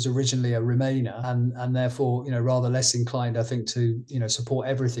was originally a Remainer and therefore rather less inclined, I think, to support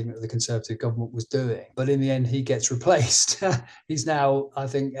everything that the Conservative government was doing. But in the end, he gets replaced. He's now, I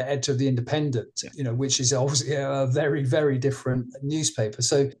think, editor of the Independent, which is obviously a very, very different newspaper.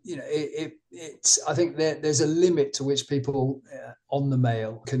 So it's I think there's a limit to which people on the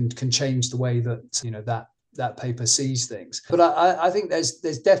Mail can change the way that that paper sees things. But I think there's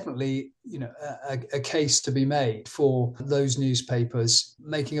definitely a case to be made for those newspapers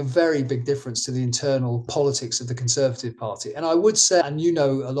making a very big difference to the internal politics of the Conservative Party. And I would say, and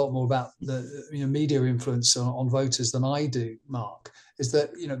a lot more about the media influence on voters than I do, Mark, is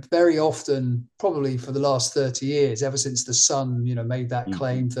that very often, probably for the last 30 years, ever since the Sun made that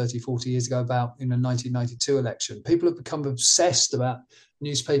claim 30, 40 years ago about 1992 election, people have become obsessed about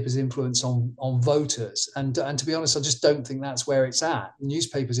newspapers' influence on voters, and to be honest, I just don't think that's where it's at.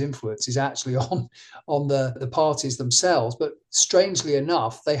 Newspapers' influence is actually on the parties themselves, but strangely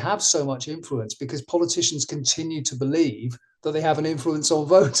enough, they have so much influence because politicians continue to believe that they have an influence on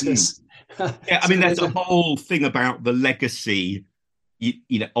voters. Yeah, I mean, there's a whole thing about the legacy,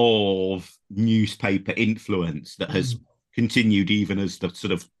 of newspaper influence that has continued even as the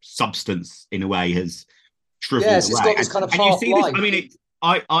sort of substance, in a way, has shriveled away. Yes, it's got this kind of half-life. I mean,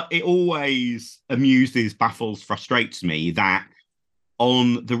 it always amuses, baffles, frustrates me that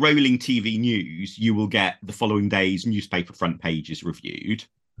on the rolling TV news, you will get the following day's newspaper front pages reviewed.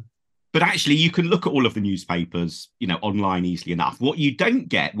 But actually, you can look at all of the newspapers, online easily enough. What you don't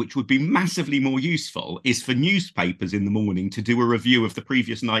get, which would be massively more useful, is for newspapers in the morning to do a review of the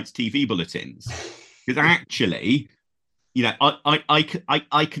previous night's TV bulletins. Because actually,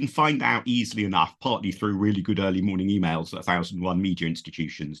 I can find out easily enough, partly through really good early morning emails that 1001 media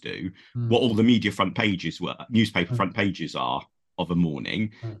institutions do, what all the media front pages were, newspaper front pages are of a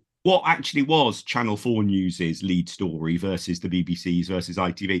morning. What actually was Channel 4 News's lead story versus the BBC's versus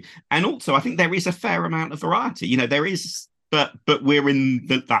ITV. And also, I think there is a fair amount of variety. There is, but we're in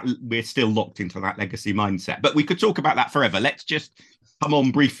we're still locked into that legacy mindset. But we could talk about that forever. Let's just come on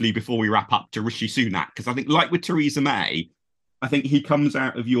briefly before we wrap up to Rishi Sunak, because I think, like with Theresa May, I think he comes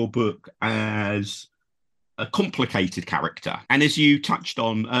out of your book as a complicated character. And as you touched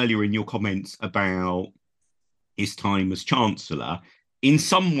on earlier in your comments about his time as Chancellor, in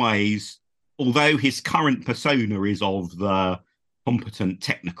some ways, although his current persona is of the competent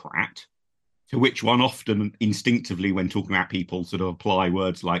technocrat, to which one often instinctively, when talking about people, sort of apply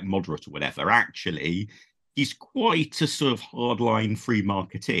words like moderate or whatever. Actually, he's quite a sort of hardline free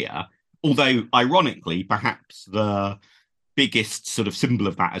marketeer. Although, ironically, perhaps the biggest sort of symbol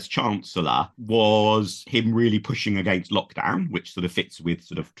of that as Chancellor was him really pushing against lockdown, which sort of fits with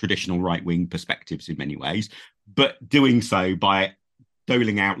sort of traditional right-wing perspectives in many ways, but doing so by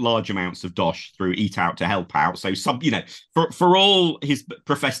doling out large amounts of dosh through Eat Out to Help Out. So for all his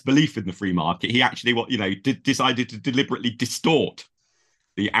professed belief in the free market, he actually decided to deliberately distort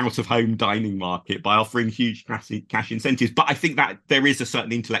the out-of-home dining market by offering huge cash incentives. But I think that there is a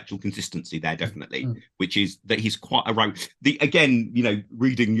certain intellectual consistency there, definitely, which is that he's quite a right.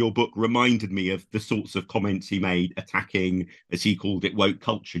 Reading your book reminded me of the sorts of comments he made attacking, as he called it, woke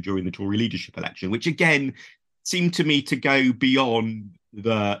culture during the Tory leadership election, which again seemed to me to go beyond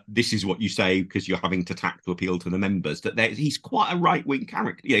this is what you say because you're having to tack to appeal to the members. That he's quite a right-wing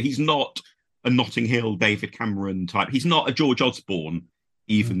character. He's not a Notting Hill David Cameron type. He's not a George Osborne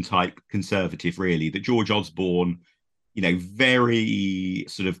even type conservative, really. That George Osborne, very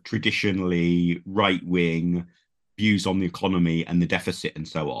sort of traditionally right-wing views on the economy and the deficit and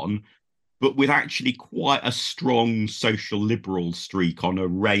so on, but with actually quite a strong social liberal streak on a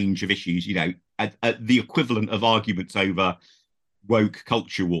range of issues, at the equivalent of arguments over woke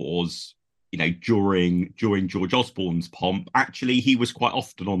culture wars, during George Osborne's pomp. Actually, he was quite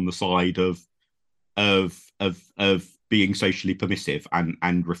often on the side of being socially permissive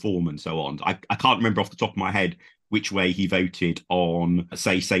and reform and so on. I can't remember off the top of my head which way he voted on,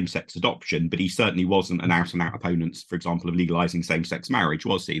 say, same-sex adoption, but he certainly wasn't an out-and-out opponent, for example, of legalising same-sex marriage,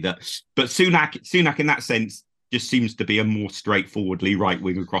 was he? But Sunak, in that sense, just seems to be a more straightforwardly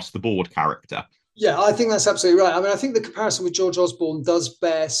right-wing across-the-board character. Yeah, I think that's absolutely right. I mean, I think the comparison with George Osborne does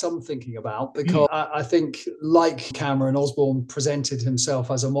bear some thinking about, because I think, like Cameron, Osborne presented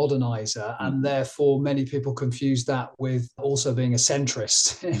himself as a moderniser, and therefore many people confuse that with also being a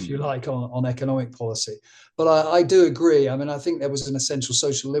centrist, if you like, on economic policy. But I do agree. I mean, I think there was an essential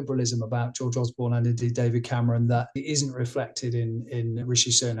social liberalism about George Osborne and indeed David Cameron that isn't reflected in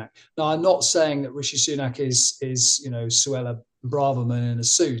Rishi Sunak. Now, I'm not saying that Rishi Sunak is Suella Braverman in a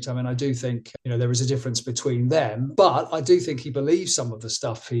suit. I mean, I do think, there is a difference between them, but I do think he believes some of the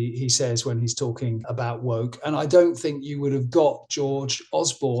stuff he says when he's talking about woke. And I don't think you would have got George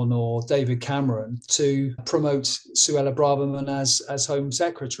Osborne or David Cameron to promote Suella Braverman as Home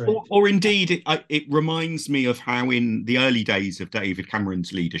Secretary. Or indeed, it reminds me of how in the early days of David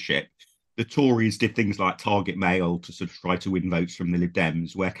Cameron's leadership, the Tories did things like target mail to sort of try to win votes from the Lib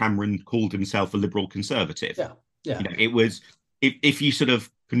Dems, where Cameron called himself a liberal conservative. Yeah. It was, if you sort of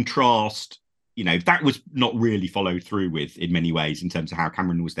contrast, that was not really followed through with in many ways in terms of how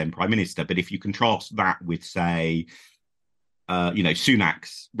Cameron was then Prime Minister. But if you contrast that with, say,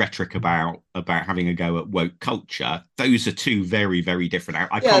 Sunak's rhetoric about having a go at woke culture, those are two very, very different.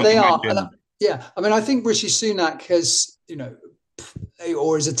 They are. I mean, I think Rishi Sunak has,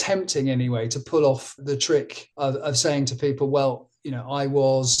 or is attempting anyway, to pull off the trick of saying to people, well, I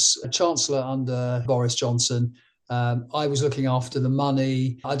was a Chancellor under Boris Johnson. I was looking after the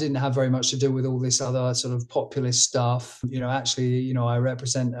money. I didn't have very much to do with all this other sort of populist stuff. I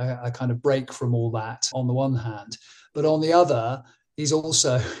represent a kind of break from all that on the one hand. But on the other, he's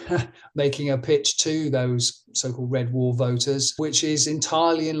also making a pitch to those so-called Red Wall voters, which is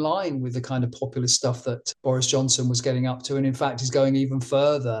entirely in line with the kind of populist stuff that Boris Johnson was getting up to. And in fact, he's going even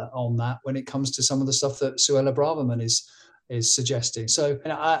further on that when it comes to some of the stuff that Suella Braverman is suggesting. So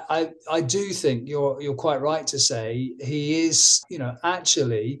I do think you're quite right to say he is,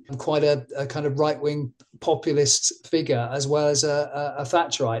 actually quite a kind of right-wing populist figure, as well as a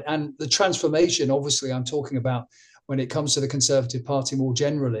Thatcherite. And the transformation, obviously, I'm talking about when it comes to the Conservative Party more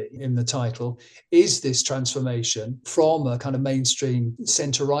generally in the title, is this transformation from a kind of mainstream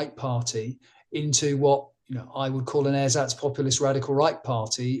centre-right party into what I would call an ersatz populist radical right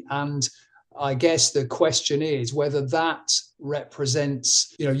party. And I guess the question is whether that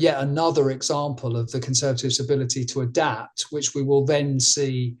represents, yet another example of the Conservatives' ability to adapt, which we will then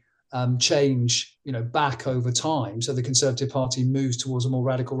see change, back over time. So the Conservative Party moves towards a more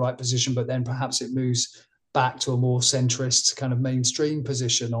radical right position, but then perhaps it moves back to a more centrist kind of mainstream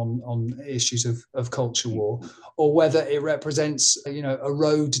position on issues of culture war, or whether it represents, a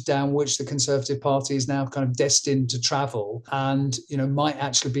road down which the Conservative Party is now kind of destined to travel and, might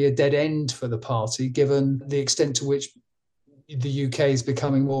actually be a dead end for the party, given the extent to which the UK is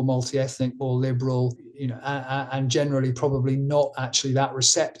becoming more multi-ethnic, more liberal, and generally probably not actually that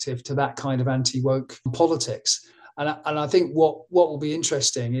receptive to that kind of anti-woke politics. And I think what will be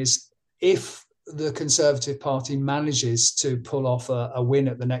interesting is if the Conservative Party manages to pull off a win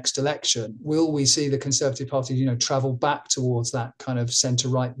at the next election, will we see the Conservative Party, travel back towards that kind of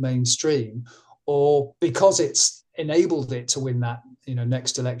centre-right mainstream? Or because it's enabled it to win that,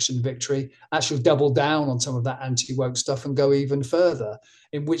 next election victory, actually double down on some of that anti-woke stuff and go even further?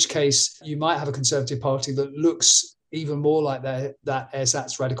 In which case, you might have a Conservative Party that looks even more like that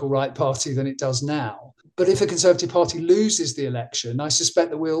ersatz radical right party than it does now. But if a Conservative Party loses the election, I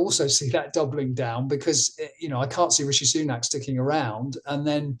suspect that we'll also see that doubling down, because, I can't see Rishi Sunak sticking around. And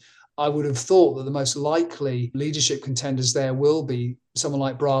then I would have thought that the most likely leadership contenders there will be someone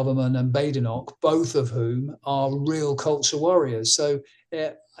like Braverman and Badenoch, both of whom are real culture warriors. So,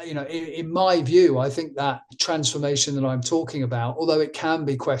 in my view, I think that transformation that I'm talking about, although it can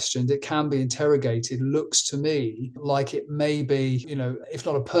be questioned, it can be interrogated, looks to me like it may be, if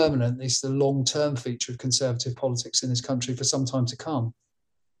not a permanent, at least a long-term feature of Conservative politics in this country for some time to come.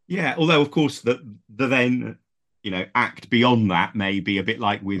 Yeah, although, of course, the then act beyond that may be a bit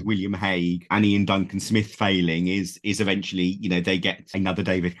like with William Hague and Ian Duncan Smith failing, is eventually, they get another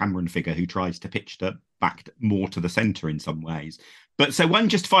David Cameron figure who tries to pitch back more to the centre in some ways. But so one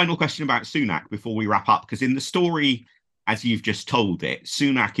just final question about Sunak before we wrap up, because in the story, as you've just told it,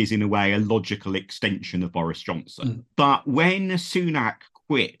 Sunak is in a way a logical extension of Boris Johnson. Mm. But when Sunak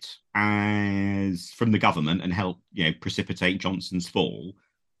quit from the government and helped, precipitate Johnson's fall,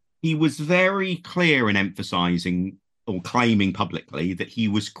 he was very clear in emphasising or claiming publicly that he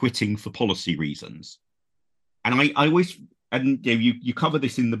was quitting for policy reasons. And I always, and you cover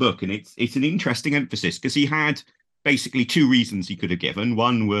this in the book, and it's an interesting emphasis, because he had basically two reasons he could have given.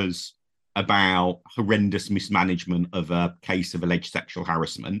 One was about horrendous mismanagement of a case of alleged sexual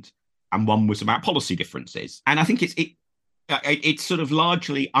harassment, and one was about policy differences. And I think it's sort of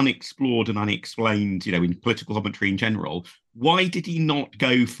largely unexplored and unexplained, in political commentary in general. Why did he not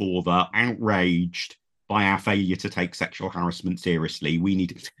go for the outraged by our failure to take sexual harassment seriously? We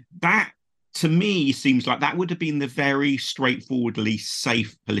need that. To me, seems like that would have been the very straightforwardly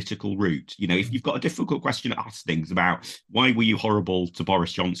safe political route. If you've got a difficult question to ask things about why were you horrible to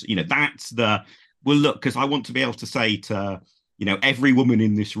Boris Johnson, that's look, because I want to be able to say to every woman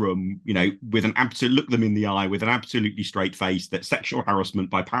in this room, with an absolute, look them in the eye with an absolutely straight face, that sexual harassment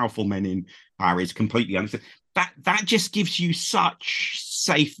by powerful men in power is completely unacceptable. That just gives you such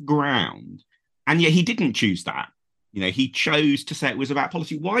safe ground. And yet he didn't choose that. He chose to say it was about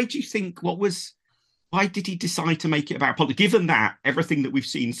policy. Why do you think, why did he decide to make it about politics? Given that everything that we've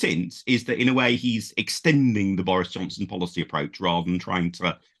seen since is that in a way he's extending the Boris Johnson policy approach rather than trying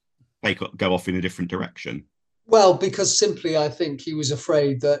to go off in a different direction. Well, because simply I think he was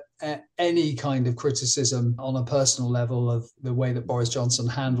afraid that any kind of criticism on a personal level of the way that Boris Johnson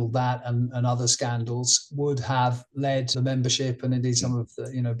handled that and other scandals would have led the membership and indeed some of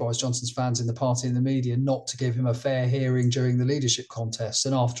the, Boris Johnson's fans in the party and the media not to give him a fair hearing during the leadership contest.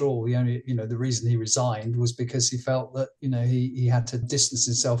 And after all, the reason he resigned was because he felt that, he had to distance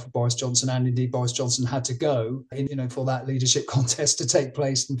himself from Boris Johnson, and indeed Boris Johnson had to go, for that leadership contest to take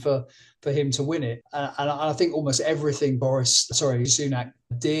place and for him to win it. And I think almost everything Sunak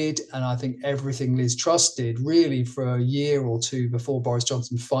did, and I think everything Liz Truss did, really for a year or two before Boris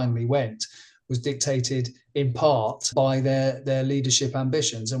Johnson finally went, was dictated in part by their leadership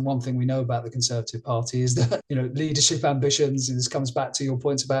ambitions. And one thing we know about the Conservative Party is that, leadership ambitions, and this comes back to your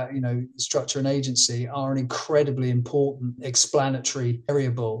points about, structure and agency, are an incredibly important explanatory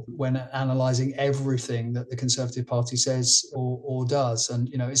variable when analysing everything that the Conservative Party says or does. And,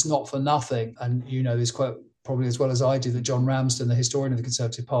 it's not for nothing. And, this quote probably as well as I do, that John Ramsden, the historian of the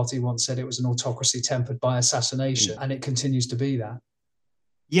Conservative Party, once said it was an autocracy tempered by assassination. And it continues to be that.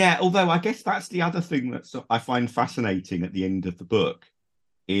 Yeah, although I guess that's the other thing that I find fascinating at the end of the book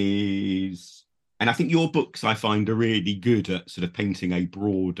is, and I think your books I find are really good at sort of painting a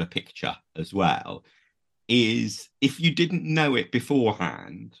broader picture as well, is if you didn't know it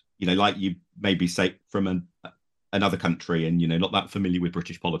beforehand, like you maybe say from another country and, not that familiar with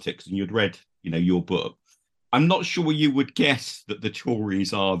British politics, and you'd read, your book, I'm not sure you would guess that the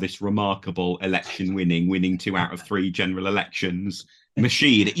Tories are this remarkable election winning 2 out of 3 general elections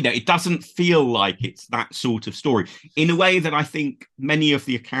machine. It doesn't feel like it's that sort of story in a way that I think many of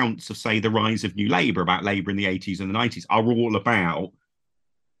the accounts of, say, the rise of New Labour, about Labour in the 80s and the 90s, are all about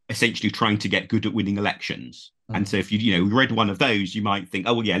essentially trying to get good at winning elections. Mm. And so if you read one of those, you might think,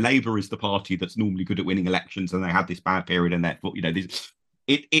 oh, well, yeah, Labour is the party that's normally good at winning elections, and they had this bad period, and therefore,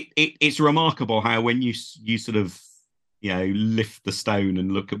 it's remarkable how when you sort of, lift the stone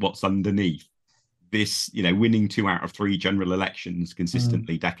and look at what's underneath this, winning 2 out of 3 general elections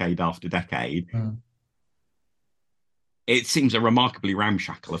consistently, decade after decade. It seems a remarkably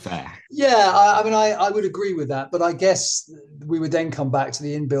ramshackle affair. Yeah, I mean, I would agree with that, but I guess we would then come back to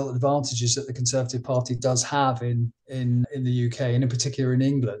the inbuilt advantages that the Conservative Party does have in the UK, and in particular in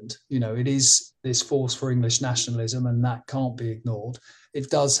England. You know, it is this force for English nationalism, and that can't be ignored. It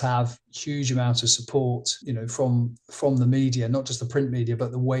does have huge amounts of support, you know, from the media, not just the print media,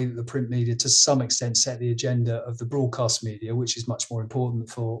 but the way that the print media, to some extent, set the agenda of the broadcast media, which is much more important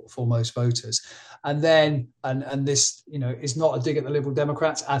for most voters. And then, and this, you know, is not a dig at the Liberal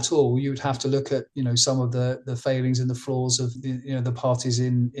Democrats at all. You would have to look at, you know, some of the failings and the flaws of the, you know, the parties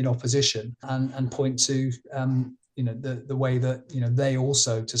in opposition, and point to you know, the way that, you know, they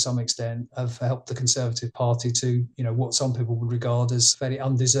also to some extent have helped the Conservative Party to, you know, what some people would regard as fairly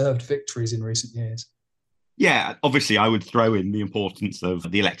undeserved victories in recent years. Yeah, obviously I would throw in the importance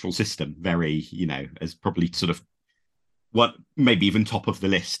of the electoral system, very, you know, as probably sort of what maybe even top of the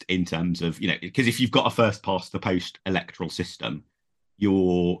list in terms of, you know, because if you've got a first past the post electoral system,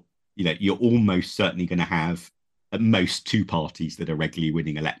 you're almost certainly going to have at most two parties that are regularly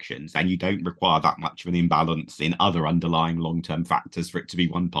winning elections, and you don't require that much of an imbalance in other underlying long-term factors for it to be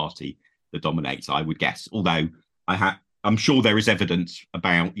one party that dominates, I would guess. Although I'm sure there is evidence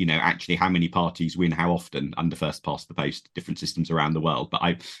about, you know, actually how many parties win how often under first past the post, different systems around the world. But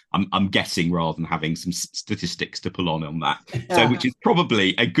I'm guessing rather than having some statistics to pull on that. So, which is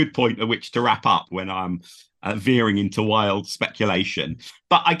probably a good point at which to wrap up when I'm veering into wild speculation.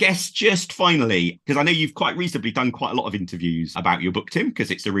 But I guess just finally, because I know you've quite reasonably done quite a lot of interviews about your book, Tim,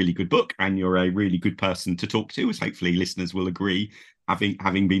 because it's a really good book and you're a really good person to talk to, as hopefully listeners will agree,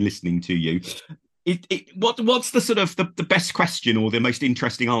 having been listening to you. What's the sort of the best question or the most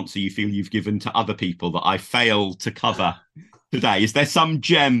interesting answer you feel you've given to other people that I failed to cover today? Is there some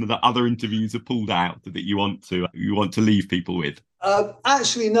gem that other interviews have pulled out that you want to leave people with?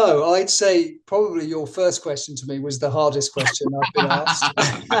 Actually, no. I'd say probably your first question to me was the hardest question I've been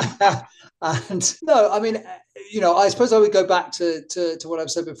asked. And no, I mean, you know, I suppose I would go back to what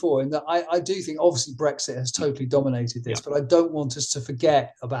I've said before, in that I do think obviously Brexit has totally dominated this, but I don't want us to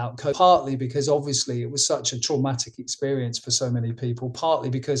forget about COVID, partly because obviously it was such a traumatic experience for so many people,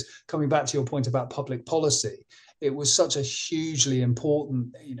 partly because, coming back to your point about public policy, it was such a hugely important,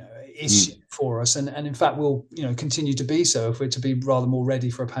 you know, issue for us, and in fact will, you know, continue to be so if we're to be rather more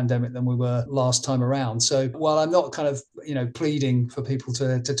ready for a pandemic than we were last time around. So while I'm not kind of, you know, pleading for people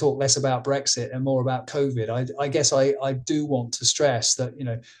to talk less about Brexit and more about COVID, I guess I do want to stress that, you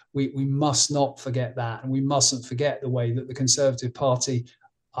know, we must not forget that, and we mustn't forget the way that the Conservative Party,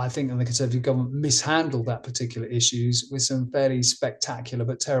 I think, and the Conservative government mishandled that particular issues with some fairly spectacular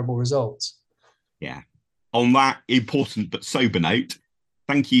but terrible results. Yeah. On that important but sober note,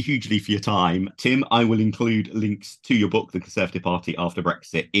 thank you hugely for your time, Tim. I will include links to your book, The Conservative Party After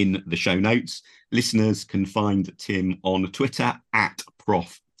Brexit, in the show notes. Listeners can find Tim on Twitter at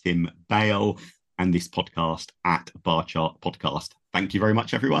Prof Tim Bale, and this podcast at Bar Chart Podcast. Thank you very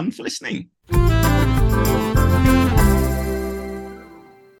much, everyone, for listening.